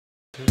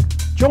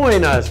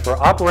Join us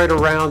for Operator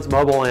Round's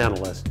Mobile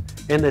Analyst.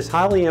 In this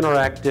highly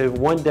interactive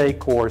one-day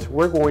course,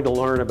 we're going to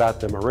learn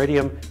about the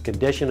Meridium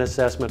condition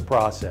assessment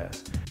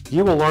process.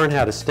 You will learn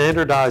how to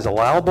standardize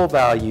allowable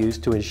values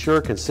to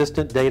ensure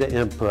consistent data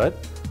input,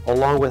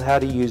 along with how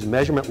to use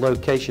measurement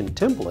location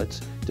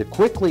templates to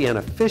quickly and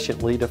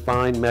efficiently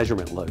define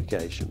measurement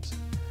locations.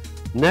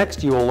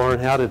 Next, you will learn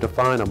how to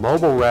define a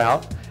mobile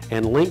route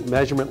and link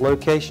measurement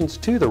locations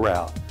to the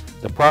route,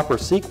 the proper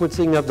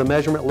sequencing of the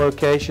measurement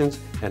locations,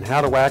 and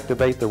how to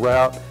activate the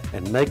route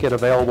and make it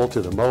available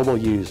to the mobile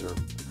user.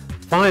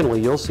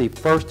 Finally, you'll see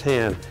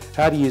firsthand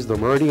how to use the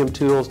Meridium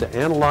tools to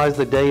analyze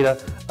the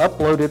data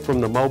uploaded from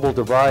the mobile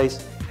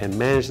device and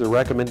manage the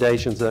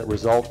recommendations that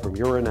result from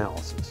your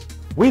analysis.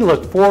 We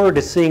look forward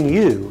to seeing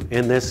you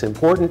in this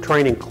important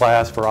training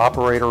class for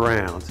Operator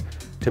Rounds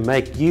to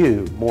make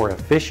you more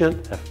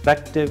efficient,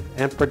 effective,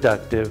 and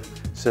productive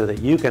so that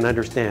you can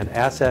understand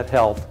asset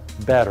health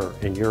better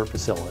in your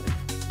facility.